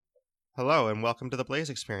Hello and welcome to the Blaze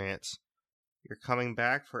Experience. You're coming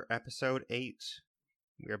back for episode 8.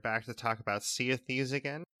 We are back to talk about Sea of Thieves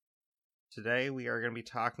again. Today we are going to be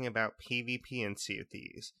talking about PvP in Sea of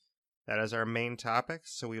Thieves. That is our main topic,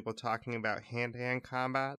 so we will be talking about hand-to-hand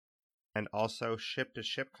combat and also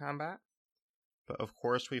ship-to-ship combat. But of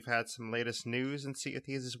course we've had some latest news in Sea of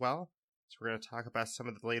Thieves as well, so we're going to talk about some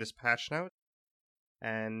of the latest patch notes.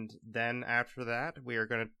 And then after that we are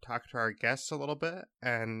going to talk to our guests a little bit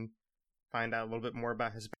and find out a little bit more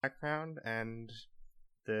about his background and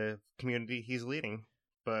the community he's leading.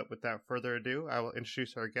 But without further ado, I will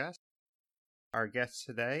introduce our guest. Our guest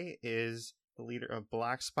today is the leader of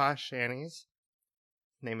Black Spot Shanties.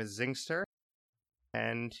 His name is Zingster,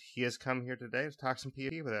 and he has come here today to talk some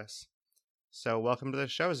PvP with us. So welcome to the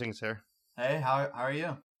show, Zingster. Hey, how are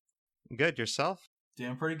you? Good, yourself?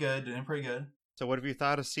 Doing pretty good. So what have you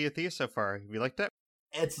thought of Sea of Thieves so far? Have you liked it?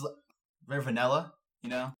 It's very vanilla,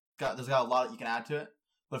 There's got a lot you can add to it,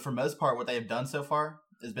 but for most part, what they have done so far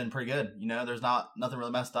has been pretty good. There's nothing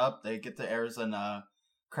really messed up. They get the errors and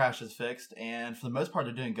crashes fixed, and for the most part,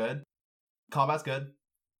 they're doing good. Combat's good.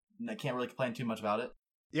 I can't really complain too much about it.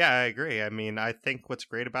 Yeah, I agree. I mean, I think what's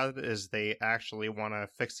great about it is they actually want to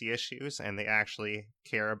fix the issues, and they actually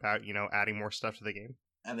care about, adding more stuff to the game.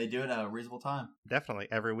 And they do it at a reasonable time. Definitely.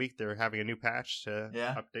 Every week they're having a new patch to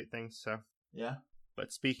update things, so. Yeah.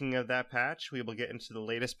 But speaking of that patch, we will get into the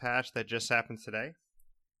latest patch that just happened today.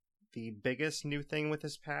 The biggest new thing with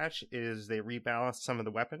this patch is they rebalanced some of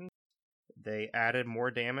the weapons. They added more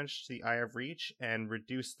damage to the Eye of Reach and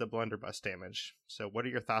reduced the blunderbuss damage. So what are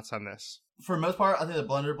your thoughts on this? For the most part, I think the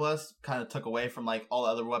blunderbuss kind of took away from all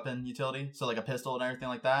the other weapon utility. So like a pistol and everything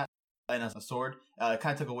like that, and a sword. It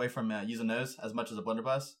kind of took away from using those as much as a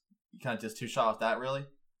blunderbuss. You kind of just two-shot off that, really.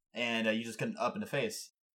 And you just get up in the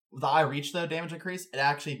face. With the eye reach, though, damage increase, it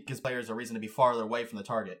actually gives players a reason to be farther away from the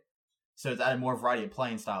target. So it's added more variety of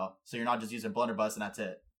playing style. So you're not just using blunderbuss and that's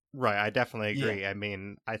it. Right, I definitely agree. Yeah. I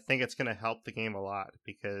mean, I think it's going to help the game a lot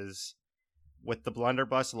because with the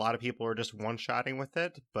blunderbuss, a lot of people are just one-shotting with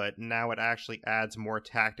it, but now it actually adds more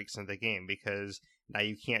tactics into the game because now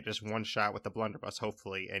you can't just one-shot with the blunderbuss,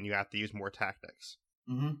 hopefully, and you have to use more tactics.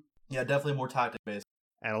 Mm-hmm. Yeah, definitely more tactic-based.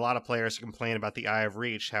 And a lot of players complain about the Eye of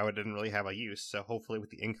Reach, how it didn't really have a use. So hopefully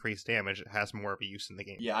with the increased damage, it has more of a use in the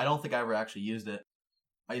game. Yeah, I don't think I ever actually used it.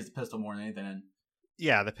 I used the pistol more than anything.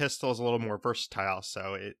 Yeah, the pistol is a little more versatile,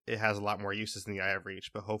 so it has a lot more uses than the Eye of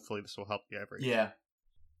Reach. But hopefully this will help the Eye of Reach. Yeah.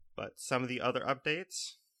 But some of the other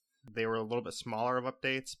updates, they were a little bit smaller of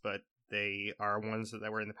updates, but they are ones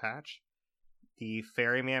that were in the patch. The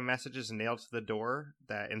ferryman message is nailed to the door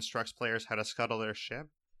that instructs players how to scuttle their ship.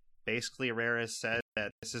 Basically, Rare has said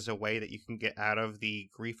that this is a way that you can get out of the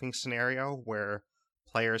griefing scenario where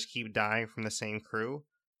players keep dying from the same crew.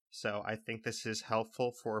 So I think this is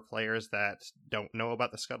helpful for players that don't know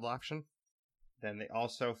about the scuttle option. Then they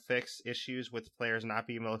also fix issues with players not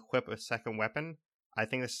being able to equip a second weapon. I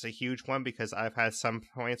think this is a huge one because I've had some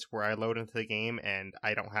points where I load into the game and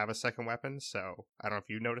I don't have a second weapon. So I don't know if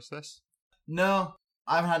you noticed this. No,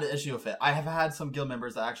 I haven't had an issue with it. I have had some guild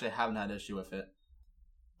members that actually haven't had an issue with it.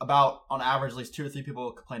 About, on average, at least 2 or 3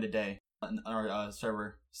 people complained a day on our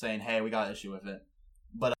server saying, hey, we got an issue with it.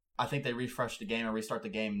 But I think they refreshed the game and restart the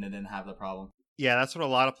game and they didn't have the problem. Yeah, that's what a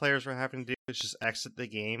lot of players were having to do, is just exit the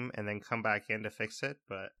game and then come back in to fix it.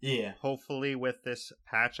 But yeah, hopefully with this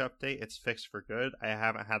patch update, it's fixed for good. I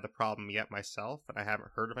haven't had the problem yet myself, and I haven't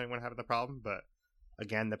heard of anyone having the problem. But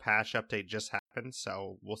again, the patch update just happened,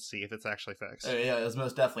 so we'll see if it's actually fixed. Yeah, it was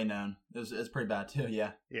most definitely known. It's pretty bad too,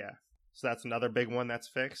 yeah. Yeah. So that's another big one that's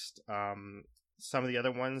fixed. Some of the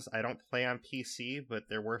other ones, I don't play on PC, but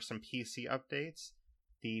there were some PC updates.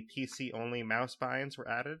 The PC-only mouse binds were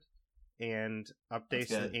added, and updates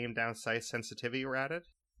to the aim-down sight sensitivity were added.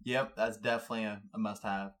 Yep, that's definitely a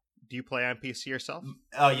must-have. Do you play on PC yourself?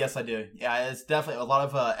 Oh, yes, I do. Yeah, it's definitely a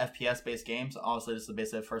lot of FPS-based games. Honestly, this is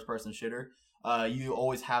basically a first-person shooter. You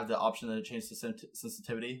always have the option to change the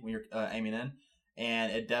sensitivity when you're aiming in,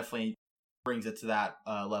 and it definitely brings it to that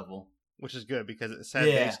level. Which is good because it said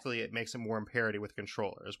basically it makes it more in parity with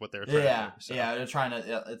controllers, what they're trying to do. So. Yeah, they're trying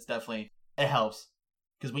to. It's definitely, it helps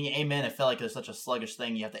because when you aim in, it felt like there's such a sluggish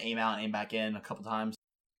thing. You have to aim out and aim back in a couple times.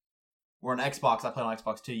 Where on Xbox, I played on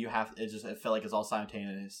Xbox too. It felt like it's all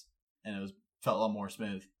simultaneous, and it felt a lot more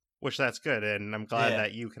smooth. Which that's good, and I'm glad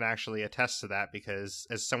that you can actually attest to that because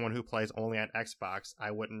as someone who plays only on Xbox,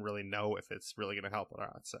 I wouldn't really know if it's really going to help or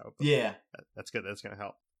not. So that's good. That's going to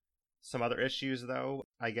help. Some other issues, though,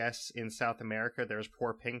 I guess in South America, there's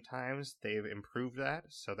poor ping times. They've improved that,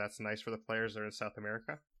 so that's nice for the players that are in South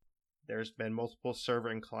America. There's been multiple server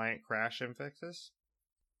and client crash fixes.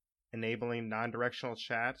 Enabling non-directional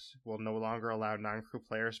chat will no longer allow non-crew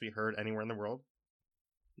players to be heard anywhere in the world.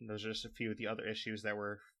 Those are just a few of the other issues that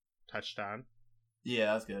were touched on.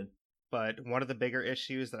 Yeah, that's good. But one of the bigger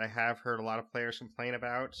issues that I have heard a lot of players complain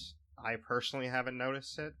about, I personally haven't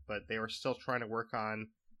noticed it, but they were still trying to work on.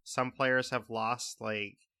 Some players have lost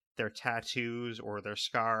like their tattoos or their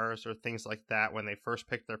scars or things like that when they first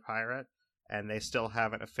picked their pirate, and they still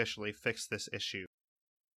haven't officially fixed this issue.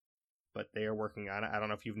 But they are working on it. I don't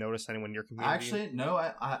know if you've noticed anyone in your community. Actually, no,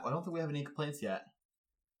 I don't think we have any complaints yet.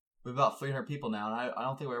 We have about 300 people now, and I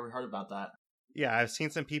don't think we ever heard about that. Yeah, I've seen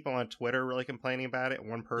some people on Twitter really complaining about it.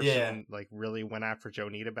 One person like really went after Joe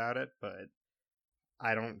Neat about it, but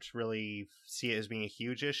I don't really see it as being a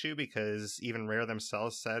huge issue because even Rare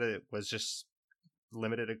themselves said it was just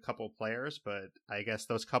limited a couple players, but I guess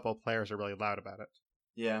those couple players are really loud about it.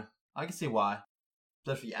 Yeah, I can see why.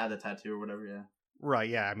 Especially if you add the tattoo or whatever, yeah. Right,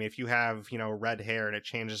 yeah. I mean, if you have, red hair and it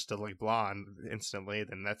changes to like blonde instantly,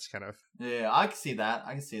 then that's kind of... Yeah, I can see that.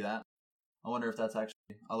 I wonder if that's actually...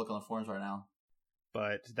 I'll look on the forums right now.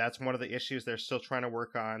 But that's one of the issues they're still trying to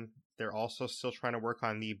work on. They're also still trying to work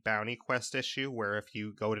on the bounty quest issue, where if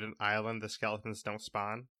you go to an island, the skeletons don't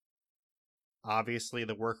spawn. Obviously,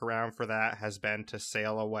 the workaround for that has been to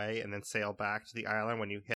sail away and then sail back to the island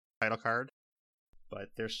when you hit the title card. But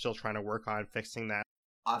they're still trying to work on fixing that.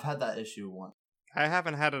 I've had that issue once. I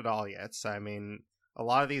haven't had it all yet, so I mean, a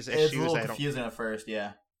lot of these issues... It's a little confusing at first,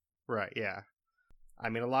 yeah. Right, yeah. I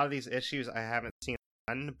mean, a lot of these issues I haven't seen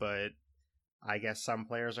done, but I guess some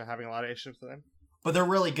players are having a lot of issues with them. But they're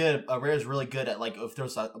really good. Rare's really good at, like, if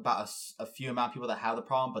there's about a few amount of people that have the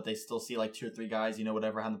problem, but they still see, like, 2 or 3 guys,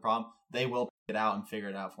 whatever, have the problem, they will pick it out and figure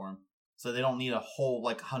it out for them. So they don't need a whole,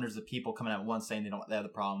 like, hundreds of people coming at once saying they have the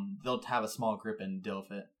problem. They'll have a small group and deal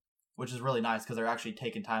with it, which is really nice because they're actually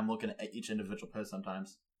taking time looking at each individual post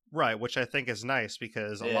sometimes. Right, which I think is nice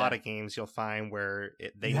because a lot of games you'll find where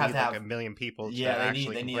they need like a million people to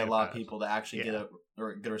actually they need a lot of people to actually get a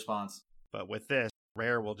good response. But with this,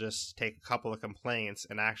 Rare will just take a couple of complaints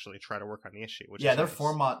and actually try to work on the issue. Which their nice.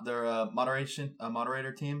 Their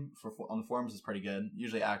moderator team on the forums is pretty good,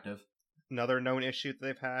 usually active. Another known issue that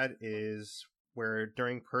they've had is where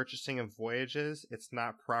during purchasing of voyages, it's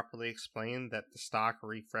not properly explained that the stock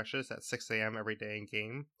refreshes at 6 a.m. every day in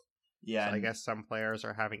game. Yeah, so I guess some players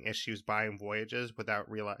are having issues buying voyages without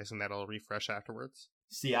realizing that it'll refresh afterwards.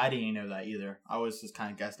 See, I didn't know that either. I was just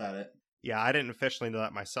kind of guessed at it. Yeah, I didn't officially know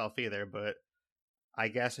that myself either, but I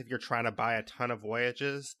guess if you're trying to buy a ton of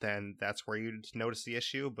voyages, then that's where you'd notice the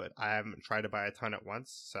issue, but I haven't tried to buy a ton at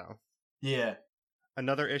once, so... Yeah.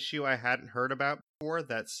 Another issue I hadn't heard about before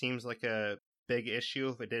that seems like a big issue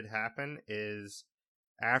if it did happen is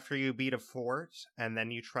after you beat a fort and then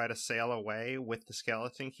you try to sail away with the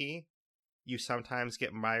skeleton key, you sometimes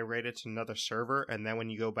get migrated to another server, and then when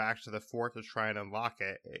you go back to the fort to try and unlock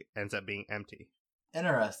it, it ends up being empty.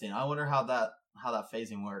 Interesting. I wonder how that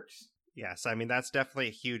phasing works. Yes, I mean, that's definitely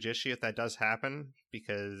a huge issue if that does happen,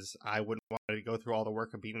 because I wouldn't want to go through all the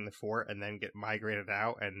work of beating the fort and then get migrated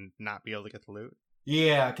out and not be able to get the loot.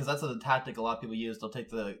 Yeah, because that's a tactic a lot of people use. They'll take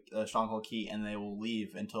the stronghold key and they will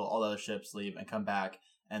leave until all the other ships leave and come back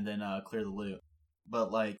and then clear the loot.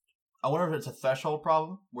 But, like, I wonder if it's a threshold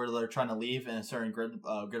problem where they're trying to leave in a certain grid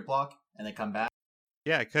block and they come back.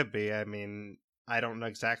 Yeah, it could be. I mean, I don't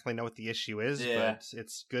exactly know what the issue is, but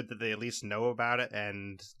it's good that they at least know about it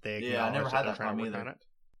and they acknowledge I never had that trying to work either. on it.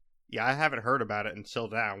 Yeah, I haven't heard about it until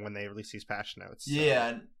now when they release these patch notes. So.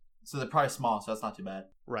 Yeah, so they're probably small, so that's not too bad.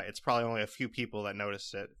 Right, it's probably only a few people that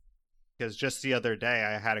noticed it. Because just the other day,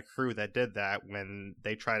 I had a crew that did that when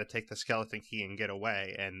they tried to take the skeleton key and get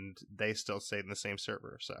away, and they still stayed in the same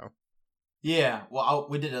server, so... Yeah, well,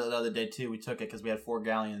 we did it the other day, too. We took it because we had 4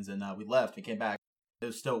 galleons, and we left. We came back.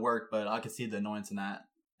 It still worked, but I could see the annoyance in that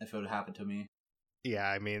if it would happen to me. Yeah,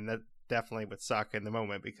 I mean, that definitely would suck in the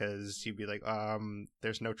moment, because you'd be like,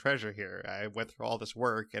 there's no treasure here. I went through all this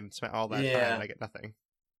work and spent all that time, and I get nothing.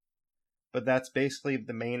 But that's basically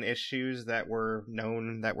the main issues that were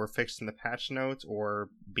known that were fixed in the patch notes or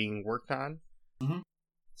being worked on. Mm-hmm.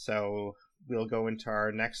 So we'll go into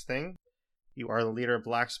our next thing. You are the leader of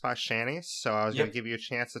Black Spot Shanties, so I was going to give you a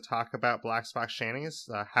chance to talk about Black Spot Shanties.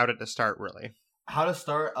 How did it start, really? How to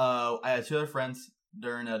start? I had 2 other friends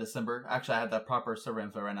during December. Actually, I have that proper server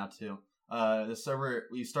info right now, too. The server,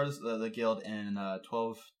 we started the guild in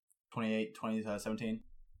 12/28/2017.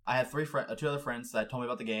 I had 2 other friends that told me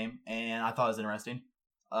about the game, and I thought it was interesting.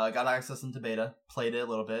 Got access into beta, played it a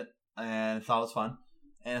little bit, and thought it was fun.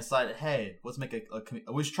 And decided, hey, let's make a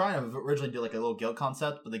we was trying to originally do like a little guild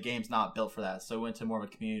concept, but the game's not built for that. So we went to more of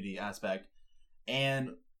a community aspect.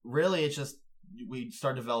 And really, it's just we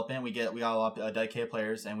start developing. We got a lot of dedicated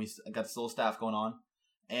players, and we got this little staff going on.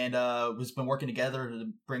 And we've been working together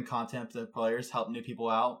to bring content to the players, help new people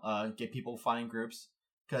out, get people finding groups.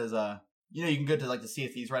 Because, you can go to like the Sea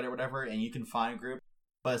of Thieves Reddit or whatever, and you can find a group.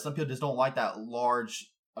 But some people just don't like that large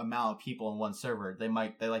amount of people in one server. They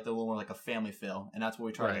like the little more like a family feel. And that's what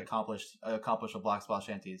we try to accomplish with Black Spot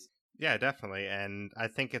Shanties. Yeah, definitely. And I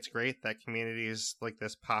think it's great that communities like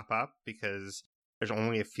this pop up because there's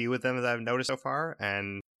only a few of them that I've noticed so far.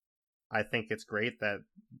 And I think it's great that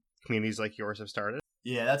communities like yours have started.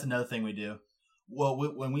 Yeah, that's another thing we do. Well,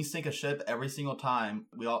 when we sink a ship, every single time,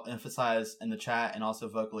 we all emphasize in the chat and also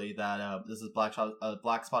vocally that this is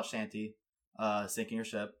Black Spot Shanty sinking your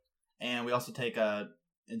ship. And we also take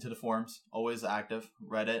into the forums, always active,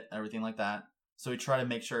 Reddit, everything like that. So we try to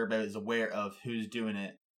make sure everybody's aware of who's doing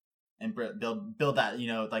it and build that,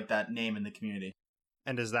 like that name in the community.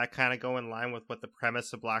 And does that kind of go in line with what the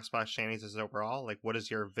premise of Black Spot Shanties is overall? Like, what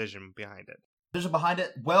is your vision behind it? Vision behind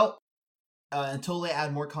it? Well, until they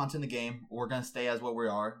add more content in the game, we're going to stay as what we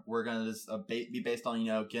are. We're going to just be based on,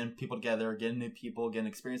 getting people together, getting new people, getting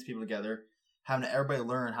experienced people together, having everybody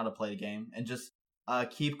learn how to play the game, and just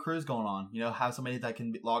keep crews going on. Have somebody that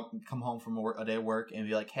can come home from a day of work and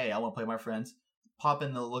be like, hey, I want to play with my friends. Pop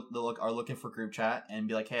in are looking for group chat and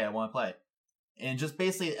be like, hey, I want to play. And just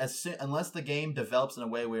basically, unless the game develops in a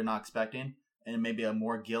way we're not expecting, and maybe a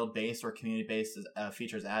more guild-based or community-based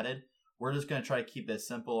features added, we're just going to try to keep it as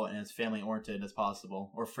simple and as family-oriented as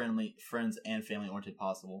possible, or friends and family-oriented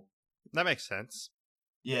possible. That makes sense.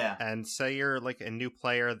 Yeah. And say you're like a new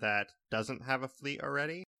player that doesn't have a fleet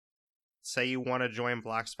already. Say you want to join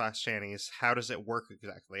Black Spot Shanties. How does it work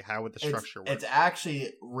exactly? How would the structure work? It's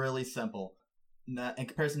actually really simple. In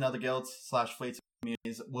comparison to other guilds / fleets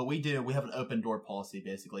communities, what we do, we have an open door policy,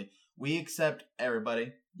 basically. We accept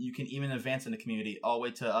everybody. You can even advance in the community all the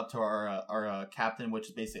way up to our captain, which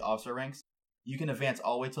is basically officer ranks. You can advance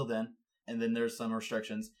all the way till then, and then there's some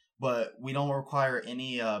restrictions. But we don't require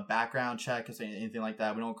any background check or anything like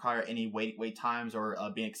that. We don't require any wait times or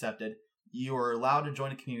being accepted. You are allowed to join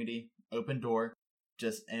the community, open door,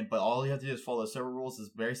 but all you have to do is follow the server rules. It's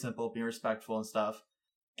very simple, being respectful and stuff.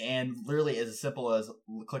 And literally as simple as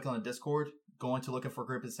clicking on the Discord, going to looking for a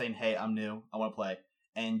group and saying, hey, I'm new, I want to play.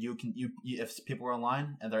 And you if people are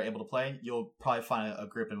online and they're able to play, you'll probably find a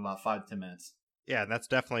group in about 5 to 10 minutes. Yeah, that's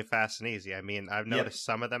definitely fast and easy. I mean, I've noticed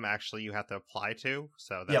some of them actually you have to apply to.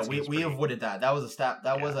 So that we avoided that. That was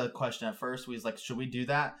was a question at first. We was like, should we do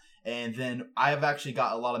that? And then I've actually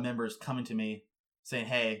got a lot of members coming to me saying,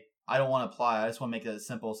 hey, I don't want to apply. I just want to make it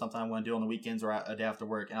simple. Something I want to do on the weekends or a day after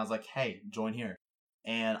work. And I was like, hey, join here.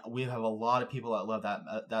 And we have a lot of people that love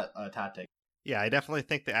that tactic. Yeah, I definitely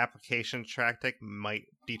think the application tactic might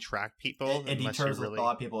detract people. It deters a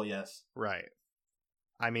lot of people, yes. Right.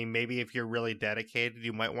 I mean, maybe if you're really dedicated,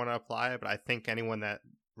 you might want to apply it, but I think anyone that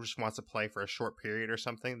just wants to play for a short period or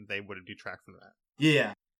something, they would detract from that.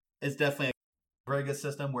 Yeah, it's definitely a very good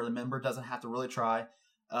system where the member doesn't have to really try.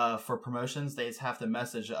 For promotions, they just have to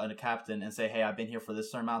message a captain and say, hey, I've been here for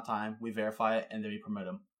this certain amount of time. We verify it, and then we promote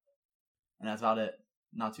them. And that's about it.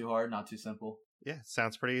 Not too hard, not too simple. Yeah,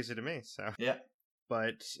 sounds pretty easy to me. So yeah.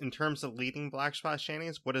 But in terms of leading Black Spot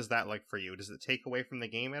Shanties, what is that like for you? Does it take away from the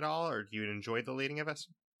game at all, or do you enjoy the leading of it?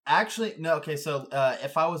 Actually, no. Okay, so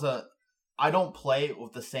if I don't play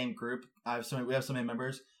with the same group. We have so many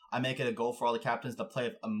members. I make it a goal for all the captains to play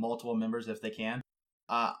with multiple members if they can.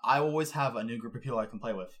 I always have a new group of people I can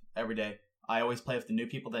play with every day. I always play with the new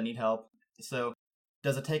people that need help. So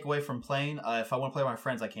does it take away from playing? If I want to play with my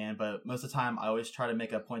friends, I can. But most of the time, I always try to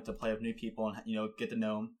make a point to play with new people and get to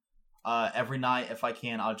know them. Every night, if I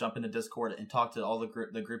can, I'll jump into Discord and talk to all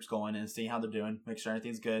the groups going and see how they're doing. Make sure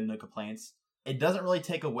everything's good, no complaints. It doesn't really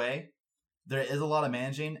take away. There is a lot of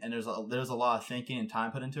managing and there's a lot of thinking and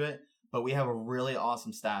time put into it. But we have a really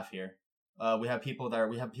awesome staff here. We have people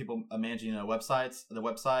managing websites. The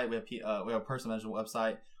website. We have a person managing the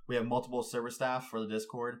website. We have multiple server staff for the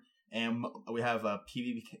Discord, and we have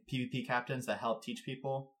PvP captains that help teach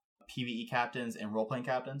people, PvE captains, and role playing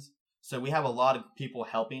captains. So we have a lot of people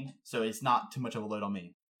helping. So it's not too much of a load on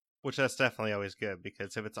me. Which that's definitely always good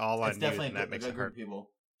because if it's all on you, then that makes it hard. Group of people.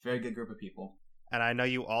 Very good group of people. And I know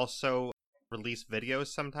you also release videos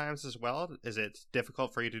sometimes as well. Is it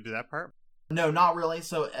difficult for you to do that part? No, not really.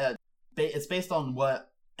 So it's based on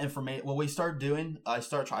what we started doing. I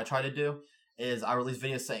try to do is I release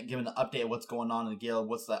videos saying, giving an update of what's going on in the guild.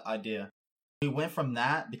 What's the idea? We went from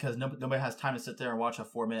that because nobody has time to sit there and watch a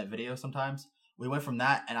 4-minute video sometimes. We went from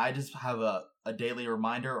that, and I just have a daily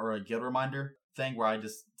reminder or a guild reminder thing where I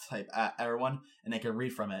just type at everyone, and they can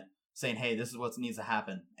read from it, saying, hey, this is what needs to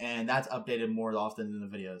happen. And that's updated more often than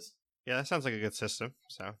the videos. Yeah, that sounds like a good system.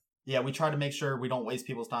 So Yeah, we try to make sure we don't waste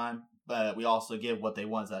people's time, but we also give what they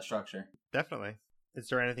want as that structure. definitely. Is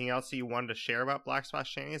there anything else you wanted to share about Black Spot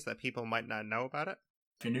Shanties that people might not know about it?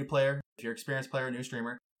 If you're a new player, if you're an experienced player, new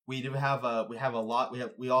streamer, we do have a lot.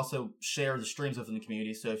 We also share the streams within the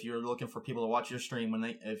community. So if you're looking for people to watch your stream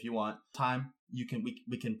if you want time, we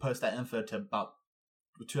can post that info to about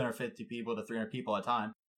 250 people to 300 people at a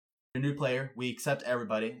time. If you're a new player, we accept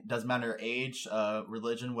everybody. It doesn't matter age,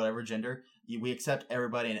 religion, whatever gender. We accept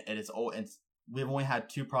everybody, and we've only had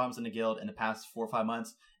 2 problems in the guild in the past 4 or 5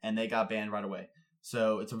 months, and they got banned right away.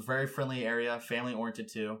 So it's a very friendly area, family oriented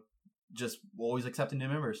too. Just always accepting new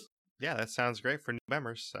members. Yeah, that sounds great for new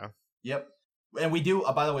members. So Yep. And we do.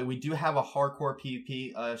 By the way, we do have a hardcore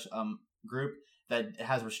PvP group that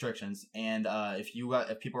has restrictions, and if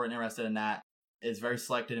people are interested in that, it's very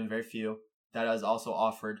selected and very few. That is also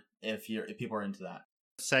offered if people are into that.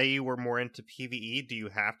 say you were more into PvE, do you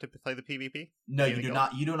have to play the PvP? No, you do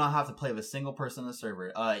not. You do not have to play with a single person on the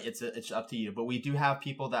server. It's up to you. But we do have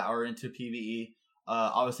people that are into PvE.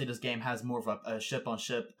 Obviously, this game has more of a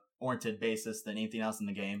ship-on-ship oriented basis than anything else in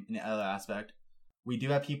the game in the other aspect. We do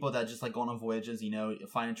have people that just like going on voyages,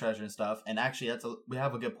 finding treasure and stuff. And actually, we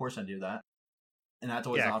have a good portion to do that, and that's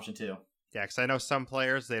always an option too. Yeah, because I know some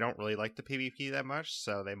players, they don't really like the PvP that much,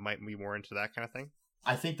 so they might be more into that kind of thing.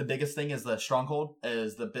 I think the biggest thing is the stronghold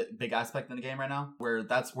is the big aspect in the game right now, where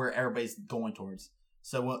that's where everybody's going towards.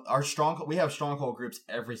 So we have stronghold groups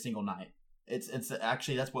every single night. It's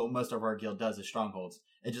actually that's what most of our guild does is strongholds.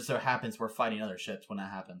 It just so happens we're fighting other ships when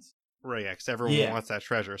that happens. Right, yeah, because everyone wants that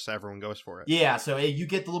treasure, so everyone goes for it. Yeah, so you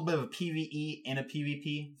get a little bit of a PvE and a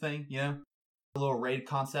PvP thing, a little raid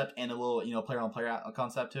concept and a little player on player out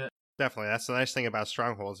concept to it. Definitely, that's the nice thing about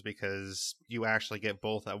strongholds because you actually get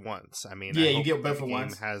both at once. I mean, you get both at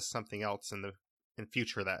once. The game has something else in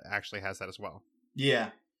future that actually has that as well. Yeah,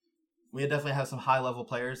 we definitely have some high level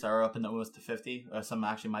players that are up in almost to 50. Some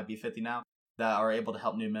actually might be 50 now that are able to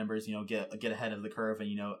help new members, get ahead of the curve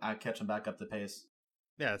and catch them back up the pace.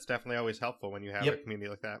 Yeah, it's definitely always helpful when you have a community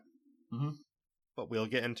like that. Mm-hmm. But we'll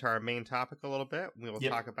get into our main topic a little bit. We will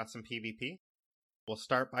talk about some PvP. We'll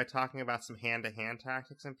start by talking about some hand-to-hand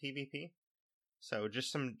tactics in PvP. So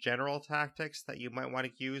just some general tactics that you might want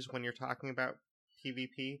to use when you're talking about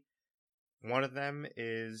PvP. One of them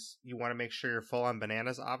is you want to make sure you're full on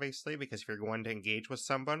bananas, obviously, because if you're going to engage with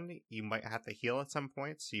someone, you might have to heal at some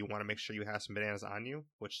point, so you want to make sure you have some bananas on you,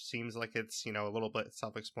 which seems like it's, a little bit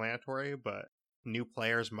self-explanatory, but new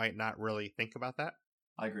players might not really think about that.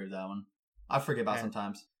 I agree with that one. I forget about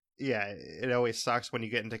sometimes. Yeah, it always sucks when you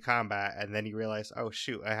get into combat and then you realize, oh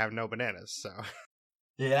shoot, I have no bananas, so.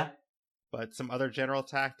 Yeah. But some other general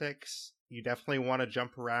tactics, you definitely want to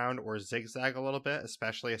jump around or zigzag a little bit,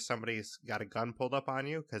 especially if somebody's got a gun pulled up on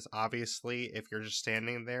you, because obviously if you're just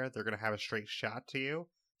standing there, they're going to have a straight shot to you,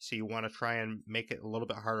 so you want to try and make it a little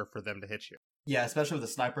bit harder for them to hit you. Yeah, especially with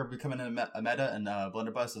the sniper becoming a meta and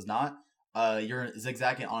Blunderbuss is not. You're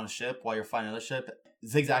zigzagging on a ship while you're fighting another ship.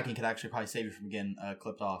 Zigzagging could actually probably save you from getting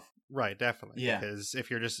clipped off. Right, definitely. Yeah. Because if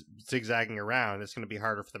you're just zigzagging around, it's going to be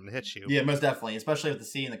harder for them to hit you. Yeah, most definitely. Especially with the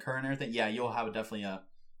sea and the current and everything. Yeah, you'll have definitely a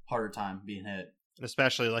harder time being hit.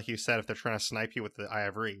 Especially, like you said, if they're trying to snipe you with the eye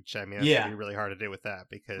of reach. I mean, it's going to be really hard to do with that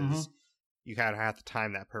because you kind of have to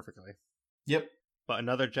time that perfectly. Yep. But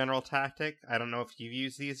another general tactic, I don't know if you've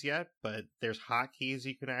used these yet, but there's hotkeys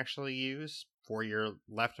you can actually use for your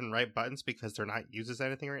left and right buttons because they're not used as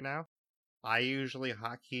anything right now. I usually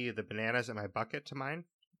hotkey the bananas in my bucket to mine.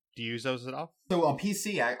 Do you use those at all? So on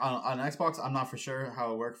PC, on Xbox, I'm not for sure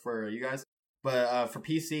how it worked for you guys. But for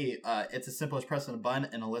PC, it's as simple as pressing a button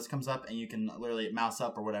and a list comes up and you can literally mouse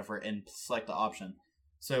up or whatever and select the option.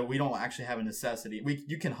 So we don't actually have a necessity.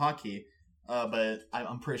 You can hotkey, but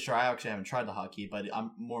I'm pretty sure I actually haven't tried the hotkey, but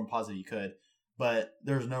I'm more than positive you could. But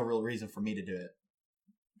there's no real reason for me to do it.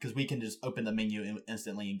 Because we can just open the menu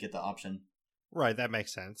instantly and get the option. Right, that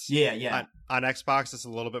makes sense. Yeah. On Xbox, it's a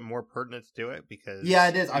little bit more pertinent to do it because... Yeah,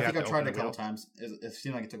 it is. I think I've tried it a couple times. It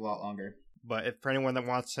seemed like it took a lot longer. But for anyone that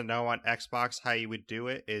wants to know on Xbox how you would do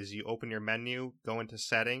it is you open your menu, go into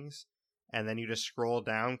settings, and then you just scroll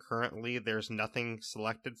down. Currently, there's nothing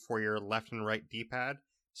selected for your left and right D-pad,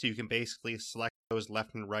 so you can basically select those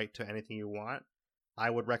left and right to anything you want. I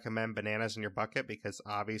would recommend bananas in your bucket because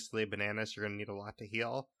obviously bananas you're going to need a lot to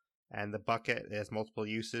heal. And the bucket has multiple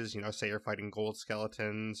uses, say you're fighting gold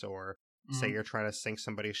skeletons or say you're trying to sink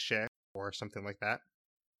somebody's ship or something like that.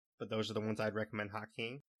 But those are the ones I'd recommend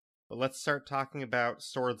hotkeying. But let's start talking about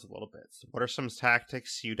swords a little bit. So what are some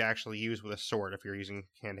tactics you'd actually use with a sword if you're using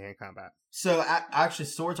hand-to-hand combat? So actually,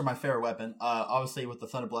 swords are my favorite weapon. Obviously, with the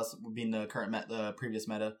Thunder Blast being the current the previous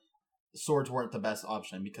meta, swords weren't the best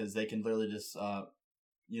option because they can literally just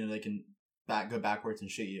they can go backwards and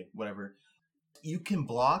shoot you, whatever. You can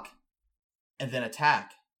block and then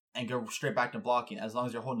attack and go straight back to blocking as long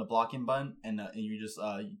as you're holding the blocking button and you just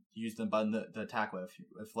use the button to attack with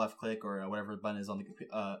left click or whatever the button is on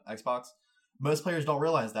the Xbox. Most players don't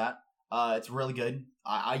realize that. It's really good.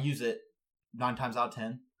 I use it 9 times out of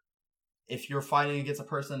 10. If you're fighting against a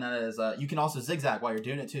person that is, you can also zigzag while you're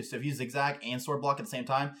doing it too. So if you zigzag and sword block at the same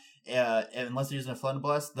time, unless they're using a Thunder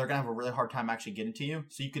Blast, they're gonna have a really hard time actually getting to you.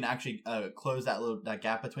 So you can actually close that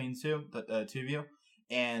gap between the two of you,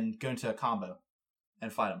 and go into a combo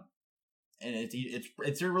and fight them. And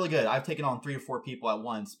it's really good. I've taken on 3 or 4 people at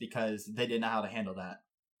once because they didn't know how to handle that.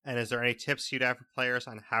 And is there any tips you'd have for players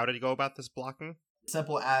on how to go about this blocking?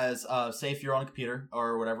 Simple as, say if you're on a computer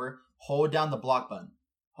or whatever, hold down the block button.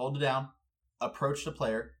 Hold it down, approach the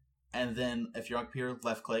player, and then if you're on a computer,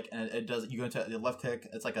 left click, and it does. You go into the left click.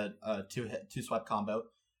 It's like a two swipe combo,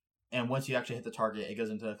 and once you actually hit the target, it goes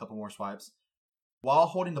into a couple more swipes. While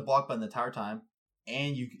holding the block button the entire time,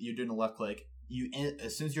 and you're doing the left click,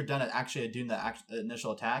 as soon as you're done actually doing the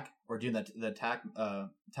initial attack or doing the attack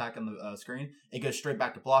on the screen, it goes straight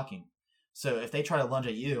back to blocking. So if they try to lunge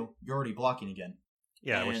at you, you're already blocking again.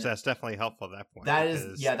 Yeah, which that's definitely helpful at that point.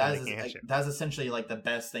 That's essentially like the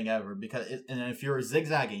best thing ever because and if you're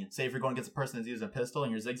zigzagging, say if you're going against a person that's using a pistol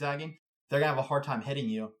and you're zigzagging, they're gonna have a hard time hitting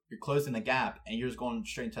you. You're closing the gap and you're just going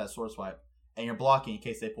straight into that sword swipe, and you're blocking in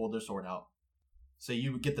case they pull their sword out. So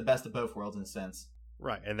you get the best of both worlds in a sense.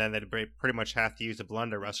 Right, and then they'd pretty much have to use a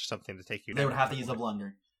blunderbuss or something to take you down. They would have to use a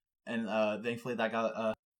blunder, and thankfully that got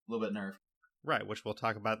a little bit nerfed. Right, which we'll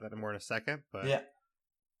talk about that more in a second. But yeah.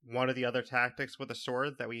 One of the other tactics with a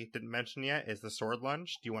sword that we didn't mention yet is the sword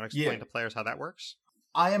lunge. Do you want to explain to players how that works?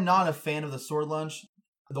 I am not a fan of the sword lunge.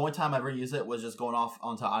 The only time I ever used it was just going off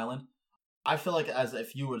onto island. I feel like as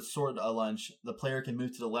if you would sword a lunge, the player can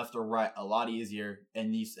move to the left or right a lot easier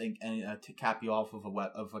and to cap you off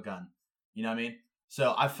of a gun. You know what I mean?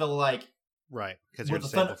 So I feel like right because you're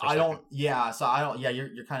disabled for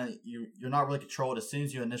you're not really controlled as soon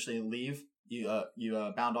as you initially leave. You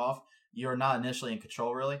bound off. You're not initially in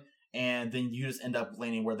control, really, and then you just end up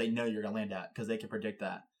landing where they know you're going to land at because they can predict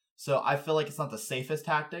that. So I feel like it's not the safest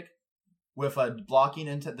tactic with blocking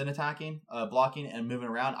and then attacking, blocking and moving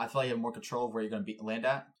around. I feel like you have more control of where you're going to land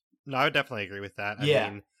at. No, I would definitely agree with that. I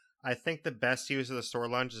mean, I think the best use of the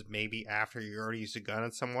sword lunge is maybe after you already used a gun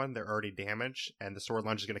on someone, they're already damaged, and the sword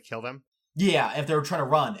lunge is going to kill them. Yeah, if they're trying to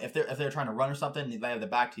run, if they're trying to run or something, they have the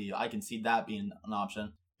back to you. I can see that being an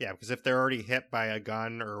option. Yeah, because if they're already hit by a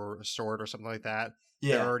gun or a sword or something like that,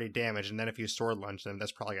 they're already damaged. And then if you sword lunge them,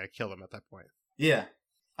 that's probably going to kill them at that point. Yeah,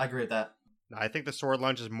 I agree with that. Now, I think the sword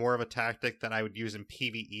lunge is more of a tactic that I would use in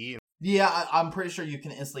PvE. Yeah, I'm pretty sure you can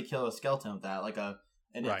instantly kill a skeleton with that, like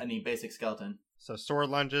any basic skeleton. So sword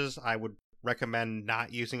lunges, I would recommend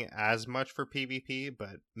not using it as much for PvP,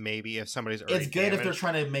 but maybe if somebody's already it's good damaged, if they're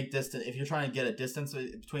trying to make distance. If you're trying to get a distance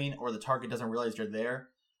between, or the target doesn't realize you're there.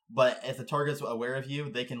 But if the target's aware of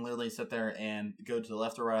you, they can literally sit there and go to the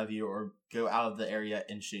left or right of you or go out of the area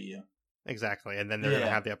and shoot you. Exactly. And then they're going to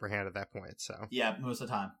have the upper hand at that point. So yeah, most of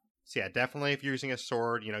the time. So yeah, definitely if you're using a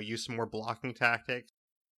sword, use some more blocking tactics.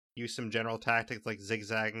 Use some general tactics like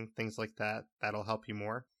zigzagging, things like that. That'll help you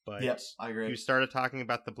more. But yep, I agree. You started talking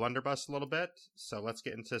about the blunderbuss a little bit. So let's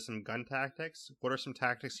get into some gun tactics. What are some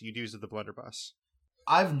tactics you'd use with the blunderbuss?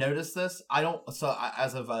 I've noticed this.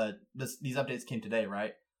 As of these updates came today,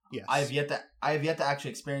 right? Yes. I have yet to actually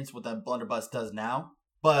experience what the blunderbuss does now,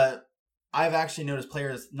 but I've actually noticed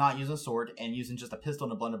players not using a sword and using just a pistol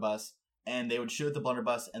and a blunderbuss, and they would shoot the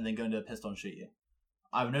blunderbuss and then go into a pistol and shoot you.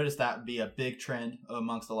 I've noticed that be a big trend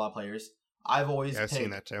amongst a lot of players. I've seen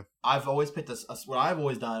that too. I've always picked this. What I've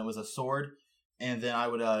always done was a sword, and then I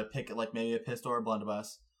would pick like maybe a pistol or a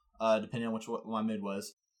blunderbuss, depending on what my mood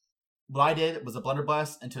was. What I did was a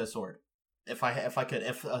blunderbuss into a sword. If I could,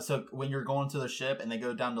 so when you're going to the ship and they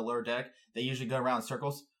go down the lower deck, they usually go around in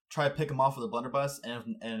circles. Try to pick them off with a blunderbuss,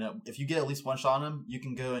 and if you get at least one shot on them, you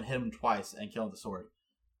can go and hit them twice and kill them with the sword.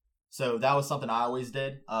 So that was something I always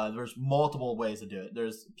did. There's multiple ways to do it.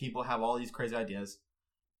 There's people have all these crazy ideas.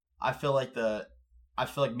 I feel like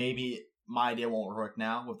maybe my idea won't work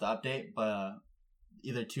now with the update, but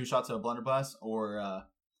either 2 shots of a blunderbuss or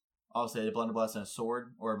I'll say a blunderbuss and a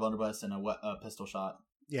sword, or a blunderbuss and a pistol shot.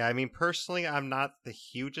 Yeah, I mean, personally, I'm not the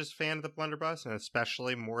hugest fan of the blunderbuss, and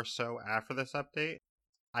especially more so after this update.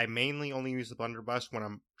 I mainly only use the blunderbuss when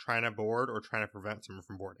I'm trying to board or trying to prevent someone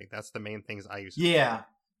from boarding. That's the main things I use. Yeah,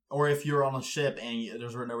 or if you're on a ship and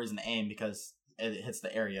there's no reason to aim because it hits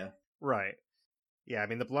the area. Right. Yeah, I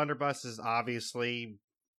mean, the blunderbuss is obviously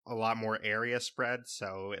a lot more area spread,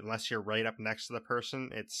 so unless you're right up next to the person,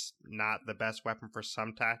 it's not the best weapon for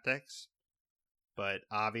some tactics. But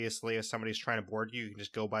obviously, if somebody's trying to board you, you can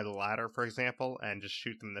just go by the ladder, for example, and just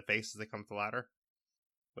shoot them in the face as they come up the ladder,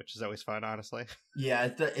 which is always fun, honestly. Yeah,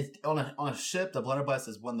 it's on a ship. The blunderbuss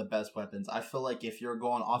is one of the best weapons. I feel like if you're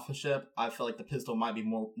going off a ship, I feel like the pistol might be a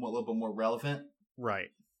little bit more relevant. Right.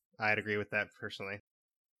 I'd agree with that personally.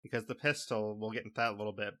 Because the pistol, we'll get into that a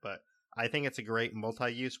little bit, but I think it's a great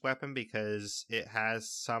multi-use weapon because it has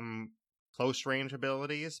some close range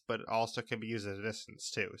abilities, but it also can be used at a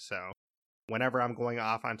distance too. So whenever I'm going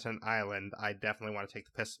off onto an island, I definitely want to take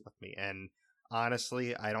the pistol with me. And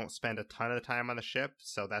honestly, I don't spend a ton of the time on the ship,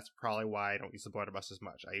 so that's probably why I don't use the blunderbuss as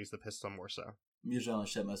much. I use the pistol more so. I'm usually on the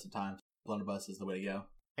ship most of the time. Blunderbuss is the way to go.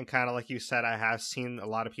 And kind of like you said, I have seen a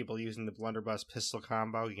lot of people using the blunderbuss pistol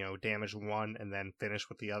combo, damage one and then finish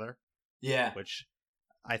with the other. Yeah. Which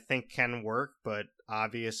I think can work, but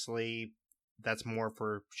obviously that's more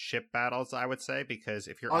for ship battles, I would say, because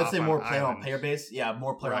if you're I would say more player island, on player base. Yeah,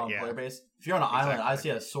 more player on player base. If you're on an island, I see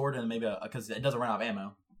a sword and maybe because it doesn't run out of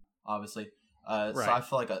ammo, obviously. So I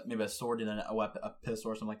feel like maybe a sword and a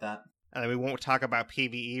pistol or something like that. And we won't talk about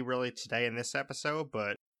PvE really today in this episode,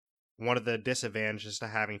 but one of the disadvantages to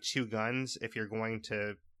having two guns if you're going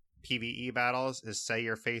to PvE battles is say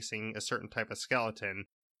you're facing a certain type of skeleton.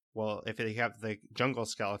 Well, if you have the jungle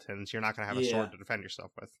skeletons, you're not going to have a sword to defend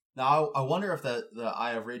yourself with. Now, I wonder if the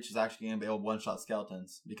Eye of Reach is actually going to be able to one-shot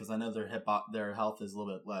skeletons, because I know their health is a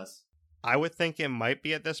little bit less. I would think it might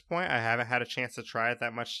be at this point. I haven't had a chance to try it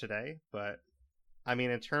that much today, but I mean,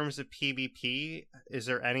 in terms of PvP, is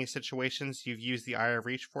there any situations you've used the Eye of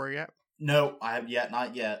Reach for yet? No, I have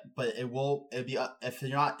not yet. But it'll be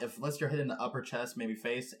unless you're hitting the upper chest, maybe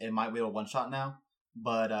face, it might be able to one shot now.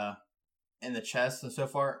 But in the chest and so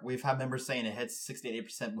far, we've had members saying it hits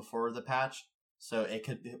 60-80% before the patch, so it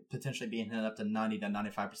could potentially be hitting up to 90 to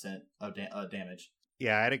 95% of damage.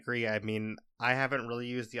 Yeah, I'd agree. I mean, I haven't really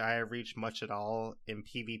used the Eye of Reach much at all in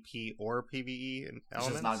PvP or PvE elements. It's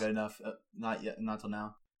just not good enough. Not yet. Not till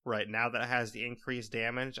now. Right, now that it has the increased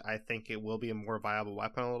damage, I think it will be a more viable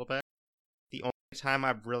weapon a little bit. The only time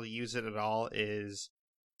I've really used it at all is,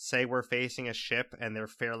 say we're facing a ship and they're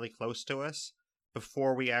fairly close to us.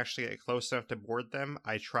 Before we actually get close enough to board them,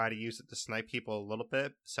 I try to use it to snipe people a little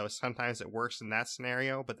bit. So sometimes it works in that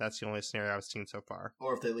scenario, but that's the only scenario I've seen so far.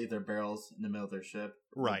 Or if they leave their barrels in the middle of their ship.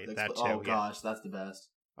 Right, that too. Oh gosh, that's the best.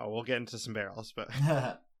 Oh, we'll get into some barrels, but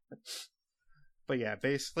but yeah,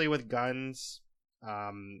 basically with guns,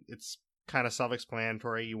 it's kind of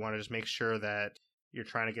self-explanatory. You want to just make sure that you're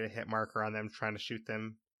trying to get a hit marker on them, trying to shoot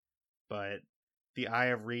them. But the Eye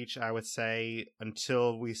of Reach, I would say,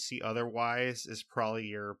 until we see otherwise, is probably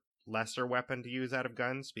your lesser weapon to use out of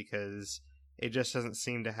guns, because it just doesn't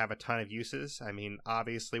seem to have a ton of uses. I mean,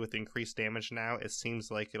 obviously with increased damage now, it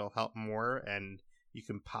seems like it'll help more, and you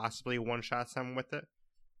can possibly one-shot someone with it.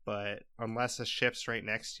 But unless a ship's right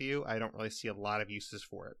next to you, I don't really see a lot of uses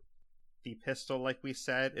for it. The pistol, like we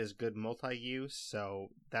said, is good multi-use, so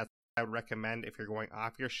that's what I would recommend if you're going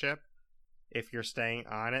off your ship. If you're staying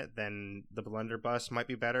on it, then the blunderbuss might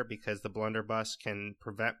be better, because the blunderbuss can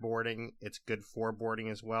prevent boarding. It's good for boarding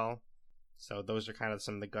as well. So those are kind of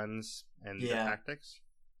some of the guns and the tactics.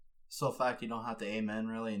 So fact you don't have to aim in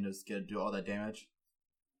really and just do all that damage.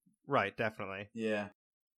 Right, definitely. Yeah.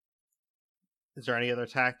 Is there any other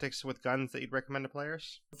tactics with guns that you'd recommend to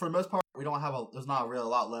players? For the most part, we don't have there's not really a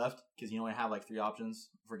lot left, because you only have like 3 options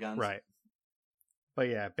for guns. Right. But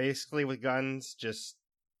yeah, basically with guns, just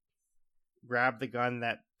grab the gun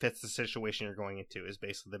that fits the situation you're going into is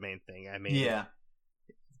basically the main thing. I mean,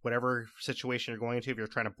 whatever situation you're going into, if you're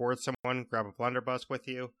trying to board someone, grab a blunderbuss with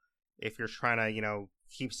you. If you're trying to,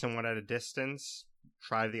 keep someone at a distance,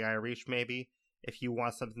 try the Eye of Reach maybe. If you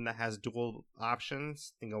want something that has dual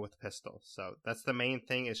options, then go with the pistol. So that's the main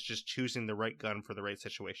thing, is just choosing the right gun for the right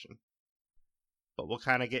situation. But we'll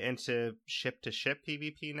kind of get into ship-to-ship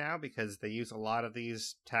PvP now, because they use a lot of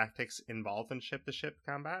these tactics involved in ship-to-ship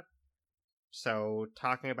combat. So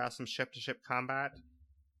talking about some ship-to-ship combat,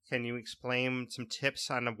 can you explain some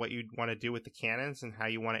tips on what you'd want to do with the cannons and how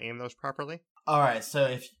you want to aim those properly? Alright, so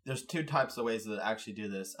if there's 2 types of ways to actually do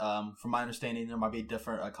this. From my understanding, there might be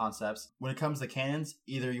different concepts. When it comes to cannons,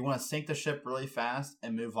 either you want to sink the ship really fast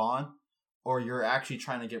and move on, or you're actually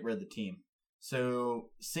trying to get rid of the team. So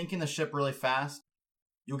sinking the ship really fast,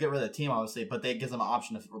 you'll get rid of the team, obviously, but that gives them an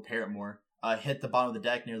option to repair it more. Hit the bottom of the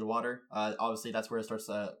deck near the water. Obviously, that's where it starts.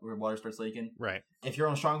 Where water starts leaking. Right. If you're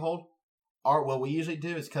on a stronghold, what we usually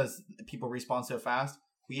do is, because people respawn so fast,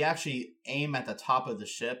 we actually aim at the top of the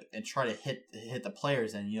ship and try to hit the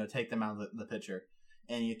players and take them out of the picture,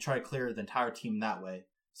 and you try to clear the entire team that way.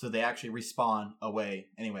 so they actually respawn away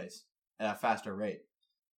anyways at a faster rate.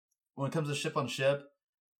 When it comes to ship on ship,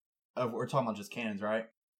 we're talking about just cannons, right?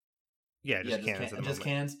 Yeah, just cannons. Just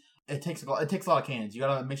cannons. It takes a lot of cannons. You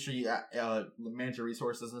gotta make sure you manage your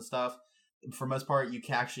resources and stuff. For most part, you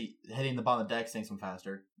can actually hitting the bottom of the deck sinks them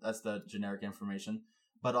faster. That's the generic information.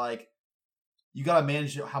 But like, you gotta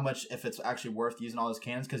manage how much, if it's actually worth using all those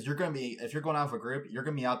cannons, because you're gonna be, if you're going out with a group, you're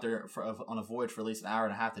gonna be out there on a voyage for at least an hour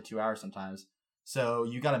and a half to 2 hours sometimes. So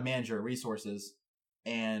you gotta manage your resources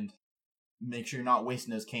and make sure you're not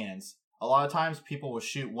wasting those cannons. A lot of times, people will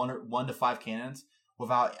shoot 1 to 5 cannons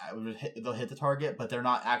without they'll hit the target, but they're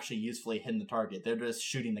not actually usefully hitting the target. They're just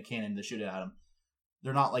shooting the cannon to shoot it at them.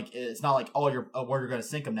 They're not like, it's not like, oh, we're gonna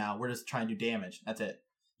sink them now. We're just trying to do damage. That's it.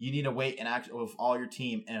 You need to wait and act with all your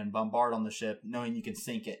team and bombard on the ship, knowing you can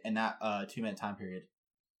sink it in that 2-minute time period.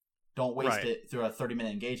 Don't waste it through a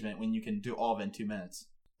 30-minute engagement when you can do all of it in 2 minutes.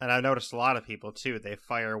 And I've noticed a lot of people too. They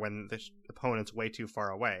fire when the opponent's way too far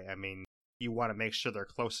away. I mean, you want to make sure they're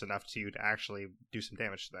close enough to you to actually do some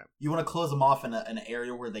damage to them. You want to close them off in an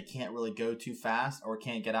area where they can't really go too fast or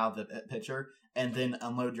can't get out of the picture, and then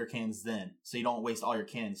unload your cannons then, so you don't waste all your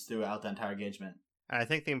cannons throughout the entire engagement. And I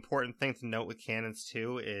think the important thing to note with cannons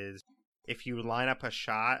too is if you line up a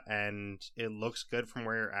shot and it looks good from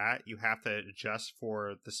where you're at, you have to adjust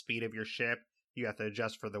for the speed of your ship. You have to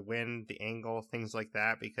adjust for the wind, the angle, things like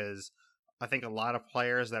that, because I think a lot of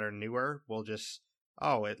players that are newer will just,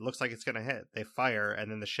 oh, it looks like it's going to hit. They fire, and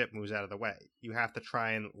then the ship moves out of the way. You have to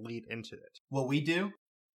try and lead into it. What we do,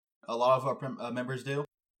 a lot of our members do,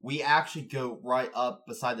 we actually go right up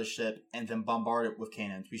beside the ship and then bombard it with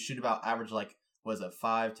cannons. We shoot about average, like,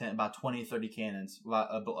 5, 10, about 20, 30 cannons,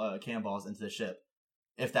 cannonballs into the ship,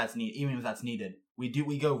 if that's needed. Even if that's needed,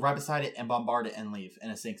 we go right beside it and bombard it and leave,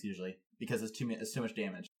 and it sinks usually because it's too much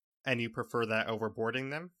damage. And you prefer that over boarding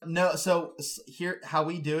them? No. So here, how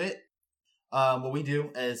we do it. What we do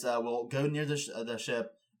is we'll go near the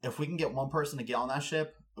ship. If we can get one person to get on that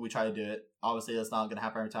ship, we try to do it. Obviously, that's not going to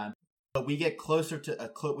happen every time. But we get closer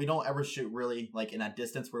to we don't ever shoot really like in that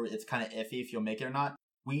distance where it's kind of iffy if you'll make it or not.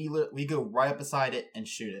 We go right up beside it and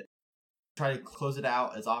shoot it. Try to close it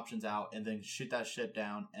out as options out, and then shoot that ship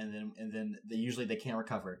down, and then they can't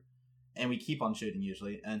recover, and we keep on shooting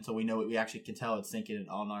usually until we know we actually can tell it's sinking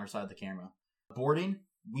on our side of the camera. Boarding,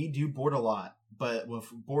 we do board a lot, but with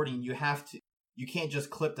boarding you can't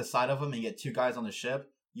just clip the side of them and get 2 guys on the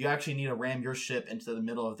ship. You actually need to ram your ship into the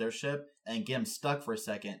middle of their ship and get them stuck for a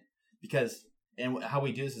second, because and how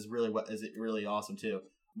we do this is really awesome too.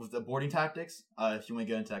 With the boarding tactics, if you want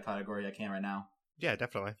to go into that category, I can right now. Yeah,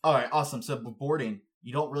 definitely. All right, awesome. So boarding,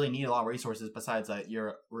 you don't really need a lot of resources besides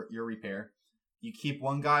your repair. You keep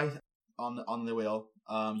one guy on the wheel.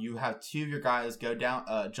 You have 2 of your guys go down,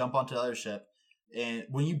 jump onto the other ship. And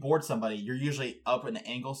when you board somebody, you're usually up at an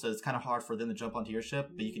angle, so it's kind of hard for them to jump onto your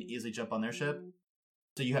ship, but you can easily jump on their ship.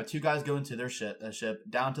 So you have 2 guys go into their ship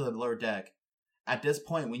down to the lower deck. At this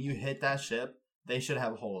point, when you hit that ship, they should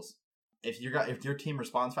have holes. If your team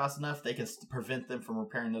responds fast enough, they can prevent them from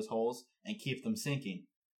repairing those holes and keep them sinking.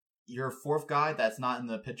 Your 4th guy that's not in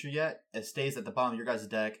the picture yet, it stays at the bottom of your guys'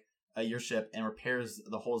 deck, your ship, and repairs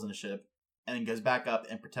the holes in the ship, and then goes back up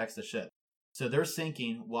and protects the ship. So they're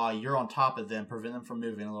sinking while you're on top of them, prevent them from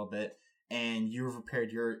moving a little bit, and you've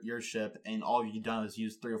repaired your ship, and all you've done is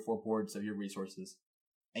use 3 or 4 boards of your resources,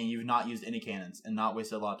 and you've not used any cannons and not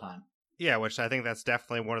wasted a lot of time. Yeah, which I think that's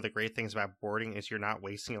definitely one of the great things about boarding is you're not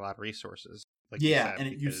wasting a lot of resources. Like yeah,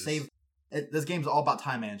 you save. This game's all about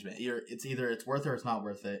time management. It's either it's worth it or it's not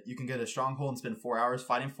worth it. You can go to Stronghold and spend 4 hours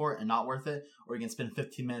fighting for it and not worth it, or you can spend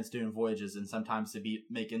 15 minutes doing voyages and sometimes to be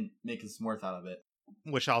making some worth out of it.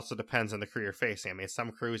 Which also depends on the crew you're facing. I mean,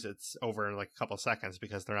 some crews it's over in like a couple seconds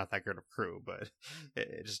because they're not that good of crew, but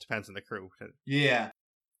it just depends on the crew. Yeah.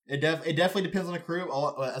 It definitely depends on the crew.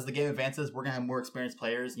 As the game advances, we're going to have more experienced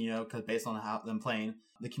players, because based on how them playing,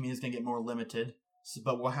 the community's going to get more limited.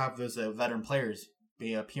 But we'll have those veteran players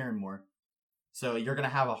be appearing more. So you're going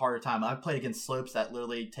to have a harder time. I've played against slopes that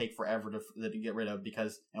literally take forever to get rid of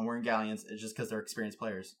and we're in galleons. It's just because they're experienced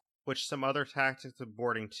players. Which some other tactics of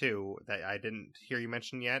boarding too that I didn't hear you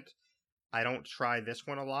mention yet. I don't try this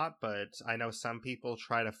one a lot, but I know some people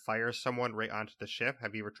try to fire someone right onto the ship.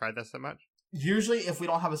 Have you ever tried this that much? Usually, if we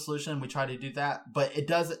don't have a solution, we try to do that. But it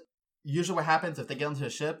does. Usually, what happens if they get onto a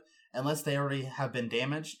ship, unless they already have been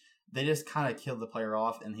damaged, they just kind of kill the player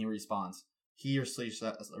off, and he respawns. He or she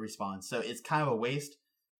respawns. So it's kind of a waste.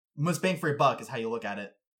 Most bang for your buck is how you look at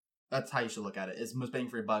it. That's how you should look at it. It's most bang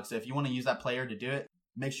for your buck. So if you want to use that player to do it,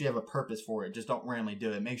 make sure you have a purpose for it. Just don't randomly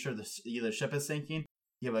do it. Make sure either the ship is sinking.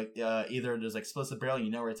 You have either there's explosive barrel,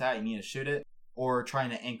 you know where it's at, you need to shoot it, or trying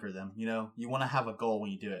to anchor them. You want to have a goal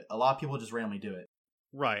when you do it. A lot of people just randomly do it.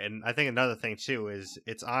 Right, and I think another thing too is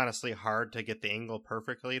it's honestly hard to get the angle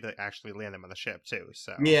perfectly to actually land them on the ship too,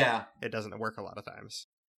 so Yeah. it doesn't work a lot of times.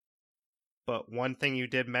 But one thing you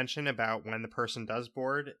did mention about when the person does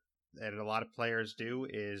board, and a lot of players do,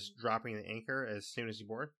 is dropping the anchor as soon as you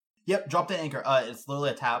board. Yep, drop the anchor. It's literally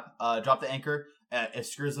a tap. Drop the anchor. It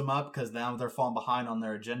screws them up because now they're falling behind on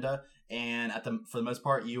their agenda. And for the most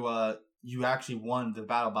part, you actually won the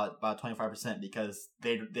battle about 25% because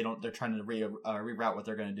they're trying to reroute what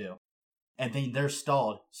they're going to do, and then they're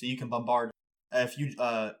stalled, so you can bombard. If you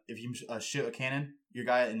shoot a cannon, your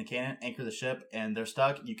guy in the cannon anchor the ship, and they're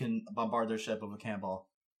stuck. You can bombard their ship with a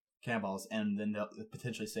cannonballs, and then they'll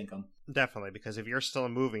potentially sink them. Definitely, because if you're still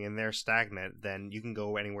moving and they're stagnant, then you can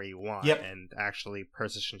go anywhere you want and actually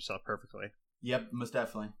position yourself perfectly. Yep, most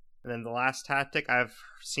definitely. And then the last tactic I've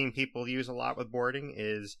seen people use a lot with boarding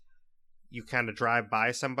is you kind of drive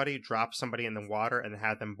by somebody, drop somebody in the water, and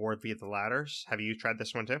have them board via the ladders. Have you tried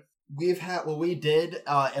this one too? We did.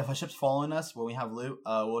 If a ship's following us, when we have loot,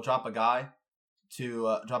 we'll drop a guy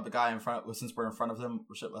in front. Since we're in front of them,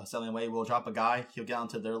 we're sailing away. We'll drop a guy. He'll get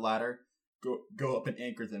onto their ladder, go up and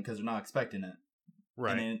anchor them because they're not expecting it.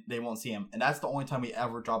 Right. And then they won't see him. And that's the only time we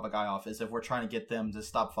ever drop a guy off is if we're trying to get them to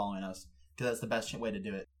stop following us, because that's the best way to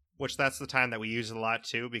do it. Which that's the time that we use it a lot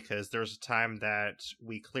too, because there's a time that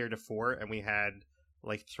we cleared a fort and we had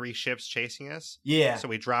like 3 ships chasing us. Yeah. So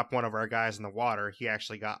we dropped one of our guys in the water. He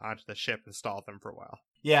actually got onto the ship and stalled them for a while.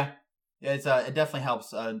 Yeah. It's it definitely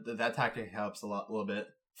helps. That tactic helps a little bit.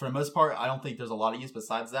 For the most part, I don't think there's a lot of use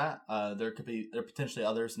besides that. There are potentially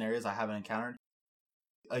other scenarios I haven't encountered.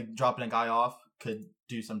 Like dropping a guy off could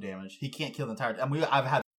do some damage. He can't kill the entire. I mean,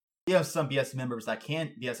 we have some BSS members that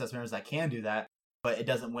can do that, but it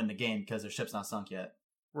doesn't win the game because their ship's not sunk yet.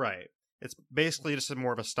 Right. It's basically just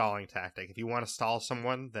more of a stalling tactic. If you want to stall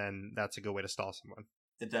someone, then that's a good way to stall someone.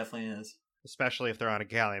 It definitely is. Especially if they're on a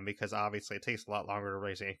galleon, because obviously it takes a lot longer to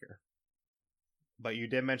raise anchor. But you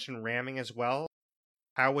did mention ramming as well.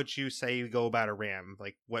 How would you say you go about a ram?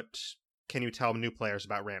 Like, what can you tell new players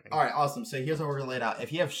about ramming? All right, awesome. So here's how we're going to lay it out.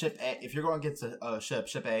 If you have ship A, if you're going against a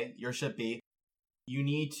ship A, your ship B, you're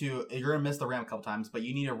going to miss the ram a couple times, but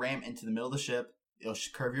you need to ram into the middle of the ship. It'll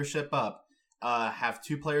curve your ship up. Have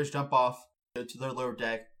 2 players jump off, go to their lower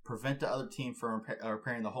deck, prevent the other team from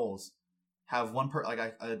repairing the holes. Have one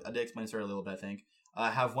I did explain this earlier a little bit, I think.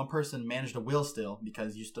 Have one person manage the wheel still,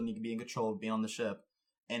 because you still need to be in control of being on the ship.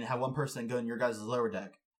 And have one person go in your guys' lower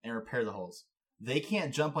deck and repair the holes. They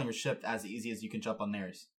can't jump on your ship as easy as you can jump on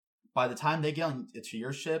theirs. By the time they get on to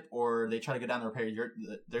your ship, or they try to go down and repair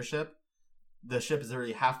their ship, the ship is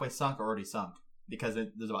already halfway sunk or already sunk. Because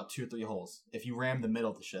there's about 2 or 3 holes. If you ram the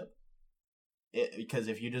middle of the ship. Because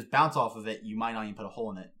if you just bounce off of it, you might not even put a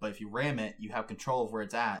hole in it. But if you ram it, you have control of where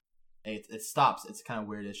it's at. It stops. It's kind of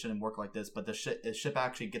weird. It shouldn't work like this. But the ship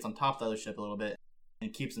actually gets on top of the other ship a little bit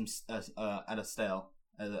and keeps them at a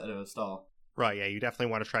stall. Right, yeah, you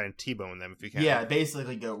definitely want to try and T-bone them if you can. Yeah,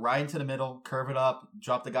 basically go right into the middle, curve it up,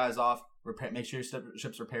 drop the guys off, make sure your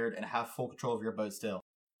ship's repaired, and have full control of your boat still.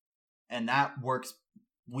 And that works.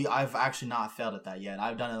 I've actually not failed at that yet.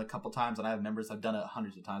 I've done it a couple times, and I have members I've done it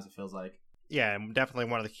hundreds of times, it feels like. Yeah, and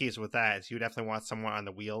definitely one of the keys with that is you definitely want someone on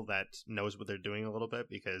the wheel that knows what they're doing a little bit,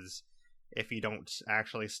 because if you don't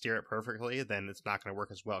actually steer it perfectly, then it's not going to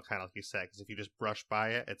work as well, kind of like you said, because if you just brush by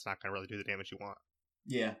it, it's not going to really do the damage you want.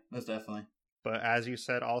 Yeah, most definitely. But as you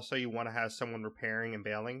said, also you want to have someone repairing and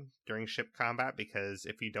bailing during ship combat, because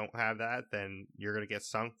if you don't have that, then you're going to get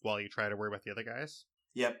sunk while you try to worry about the other guys.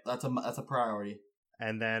 Yep, that's a priority.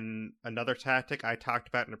 And then another tactic I talked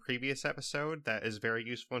about in a previous episode that is very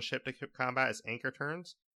useful in ship to combat is anchor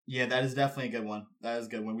turns. Yeah, that is definitely a good one. That is a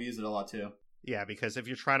good one. We use it a lot too. Yeah, because if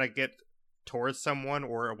you're trying to get towards someone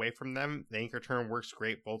or away from them, the anchor turn works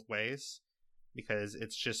great both ways. Because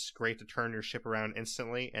it's just great to turn your ship around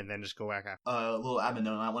instantly and then just go back after. A little admin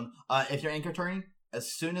note on that one. If you're anchor turning,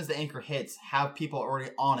 as soon as the anchor hits, have people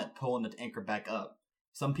already on it pulling the anchor back up.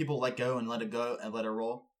 Some people let go and let it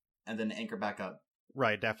roll, and then anchor back up.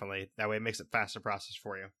 Right, definitely. That way it makes it faster process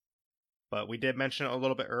for you. But we did mention it a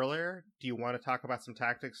little bit earlier. Do you want to talk about some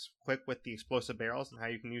tactics quick with the explosive barrels and how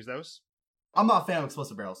you can use those? I'm not a fan of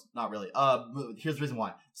explosive barrels. Not really. Here's the reason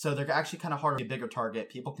why. So they're actually kind of hard to be a bigger target.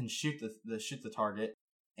 People can shoot the target,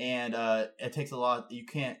 and it takes a lot.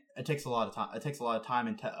 It takes a lot of time. It takes a lot of time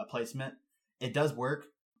and placement. It does work.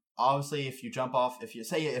 Obviously, if you jump off, if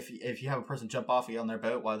you have a person jump off and get on their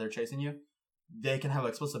boat while they're chasing you, they can have an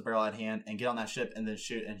explosive barrel at hand and get on that ship and then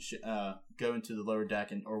shoot and go into the lower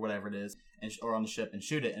deck or whatever it is, or on the ship and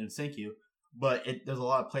shoot it and sink you. But there's a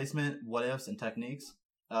lot of placement, what ifs, and techniques.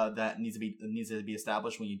 that needs to be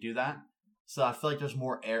established when you do that. So I feel like there's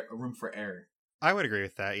more room for error. I would agree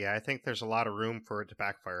with that. Yeah, I think there's a lot of room for it to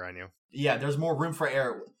backfire on you. Yeah, there's more room for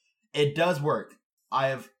error. It does work.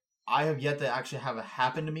 I have yet to actually have it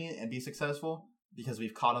happen to me and be successful because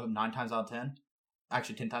we've caught them 9 times out of 10.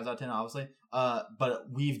 Actually, 10 times out of 10, obviously. But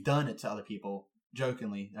we've done it to other people.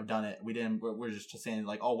 Jokingly, I've done it. We didn't. We're just saying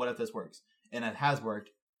like, oh, what if this works? And it has worked.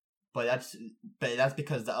 But that's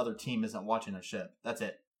because the other team isn't watching their ship. That's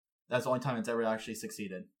it. That's the only time it's ever actually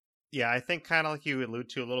succeeded. Yeah, I think kind of like you allude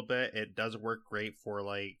to a little bit, it does work great for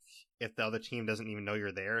like if the other team doesn't even know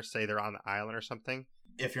you're there, say they're on the island or something.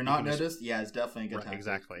 If you're not noticed, yeah, it's definitely a good tactic.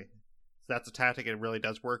 Exactly. So that's a tactic. It really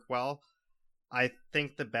does work well. I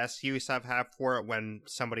think the best use I've had for it when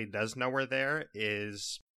somebody does know we're there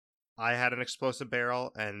is I had an explosive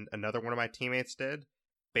barrel and another one of my teammates did.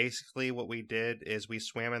 Basically, what we did is we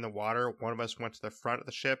swam in the water. One of us went to the front of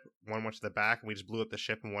the ship, one went to the back, and we just blew up the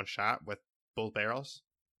ship in one shot with both barrels.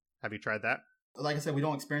 Have you tried that? Like I said, we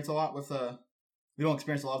don't experience a lot with the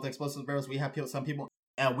explosive barrels. We have some people,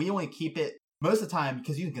 and we only keep it most of the time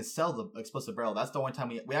because you can sell the explosive barrel. That's the only time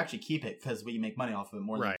we actually keep it because we make money off of it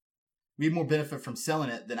more. Right. We have more benefit from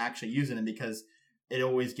selling it than actually using it because it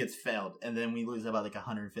always gets failed, and then we lose about like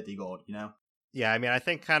 150 gold. You know? Yeah, I mean, I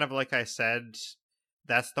think kind of like I said,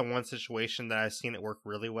 that's the one situation that I've seen it work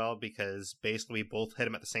really well because basically we both hit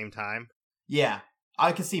them at the same time. Yeah.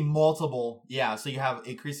 I can see multiple, so you have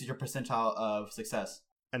increases your percentile of success.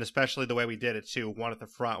 And especially the way we did it too, one at the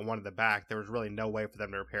front, one at the back, there was really no way for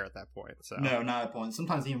them to repair at that point. So no, not at that point.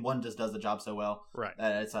 Sometimes even one just does the job so well, right?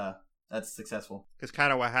 That that's successful. Because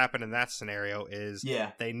kind of what happened in that scenario is,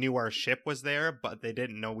 they knew our ship was there, but they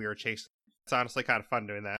didn't know we were chasing. It's honestly kind of fun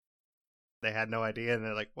doing that. They had no idea, and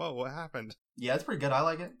they're like, "Whoa, what happened?" Yeah, it's pretty good. I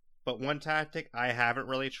like it. But one tactic I haven't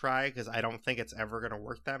really tried because I don't think it's ever going to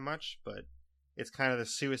work that much, but it's kind of the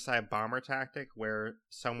suicide bomber tactic where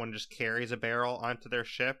someone just carries a barrel onto their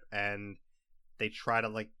ship and they try to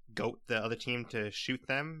like goat the other team to shoot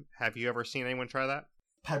them. Have you ever seen anyone try that?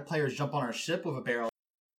 Had players jump on our ship with a barrel.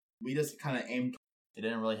 We just kind of aimed. It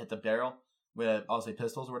didn't really hit the barrel with obviously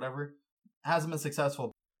pistols or whatever. It hasn't been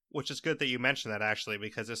successful. Which is good that you mentioned that actually,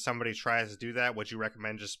 because if somebody tries to do that, would you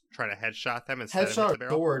recommend just trying to headshot them instead of the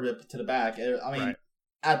barrel? Forward to the back. I mean. Right.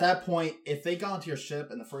 At that point, if they got onto your ship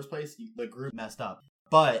in the first place, the group messed up.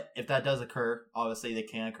 But if that does occur, obviously they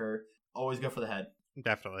can occur. Always go for the head.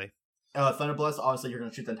 Definitely. Thunderblast, obviously you're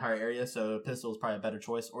going to shoot the entire area, so pistol is probably a better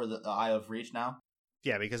choice, or the Eye of Reach now.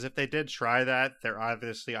 Yeah, because if they did try that, they're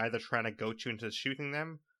obviously either trying to goat you into shooting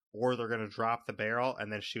them, or they're going to drop the barrel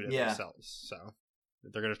and then shoot it themselves. So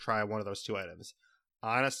they're going to try one of those two items.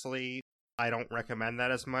 Honestly, I don't recommend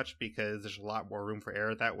that as much because there's a lot more room for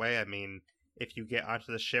error that way. I mean, if you get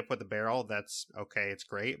onto the ship with a barrel, that's okay, it's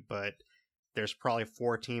great, but there's probably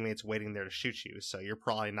 4 teammates waiting there to shoot you, so you're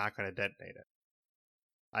probably not going to detonate it.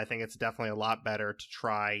 I think it's definitely a lot better to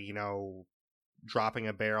try, dropping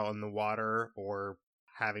a barrel in the water or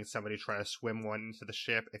having somebody try to swim one into the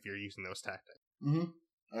ship if you're using those tactics.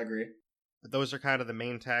 I agree. Those are kind of the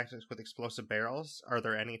main tactics with explosive barrels. Are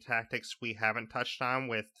there any tactics we haven't touched on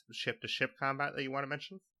with ship-to-ship combat that you want to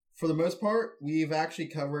mention? For the most part,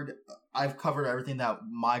 I've covered everything that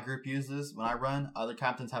my group uses when I run. Other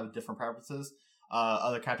captains have different preferences.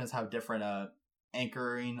 Other captains have different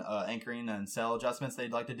anchoring and sail adjustments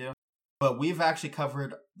they'd like to do. But we've actually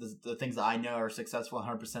covered the things that I know are successful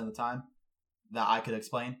 100% of the time that I could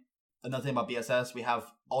explain. Another thing about BSS, we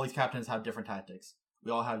have all these captains have different tactics.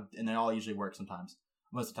 We all have, and they all usually work sometimes,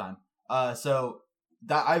 most of the time. So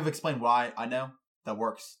that I've explained why I know that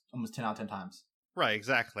works almost 10 out of 10 times. Right,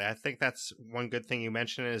 exactly. I think that's one good thing you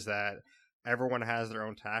mentioned is that everyone has their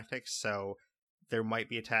own tactics, so there might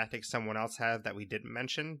be a tactic someone else has that we didn't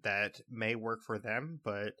mention that may work for them,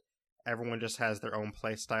 but everyone just has their own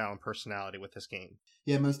play style and personality with this game.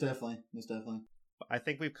 Yeah, most definitely. I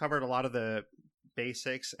think we've covered a lot of the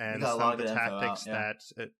basics and some of the tactics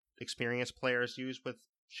that experienced players use with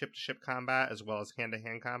ship-to-ship combat as well as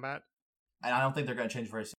hand-to-hand combat. And I don't think they're going to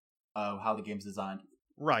change very soon how the game's designed.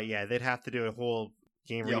 Right, yeah, they'd have to do a whole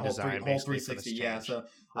game redesign, whole 360. So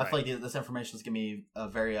I feel like this information is going to be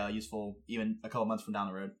very useful even a couple months from down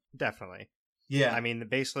the road. Definitely. Yeah. I mean,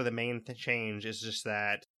 basically the main change is just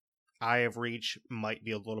that Eye of Reach might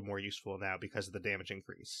be a little more useful now because of the damage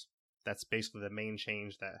increase. That's basically the main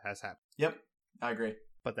change that has happened. Yep, I agree.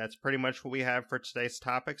 But that's pretty much what we have for today's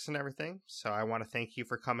topics and everything. So I want to thank you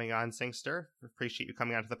for coming on, Singster. Appreciate you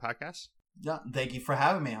coming on to the podcast. Yeah, thank you for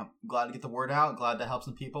having me. I'm glad to get the word out. Glad to help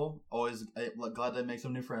some people. Always glad to make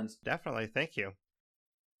some new friends. Definitely. Thank you.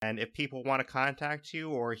 And if people want to contact you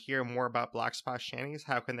or hear more about Black Spot Shanties,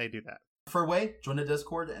 how can they do that? For way, join the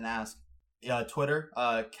Discord and ask. Twitter,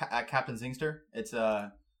 at Captain Zingster. It's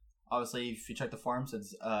obviously if you check the forums,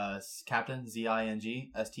 it's Captain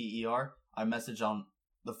ZingSter. I message on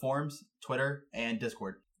the forums, Twitter, and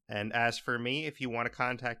Discord. And as for me, if you want to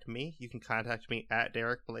contact me, you can contact me at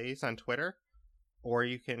Derek Blaze on Twitter, or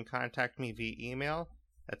you can contact me via email.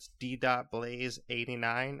 That's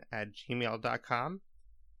d.blaze89@gmail.com.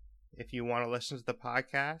 If you want to listen to the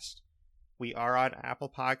podcast, we are on Apple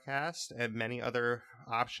Podcasts and many other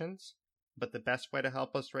options, but the best way to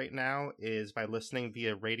help us right now is by listening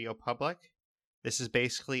via Radio Public. This is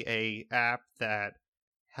basically a app that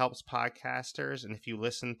helps podcasters, and if you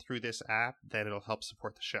listen through this app, then it'll help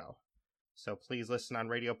support the show. So please listen on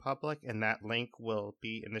Radio Public, and that link will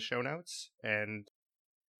be in the show notes and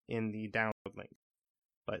in the download link.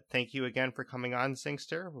 But thank you again for coming on,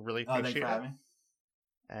 Zingster. We really appreciate Thanks for having me.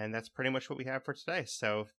 And that's pretty much what we have for today.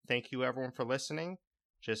 So thank you, everyone, for listening.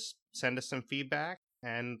 Just send us some feedback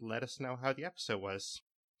and let us know how the episode was.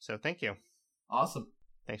 So thank you. Awesome.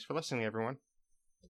 Thanks for listening, everyone.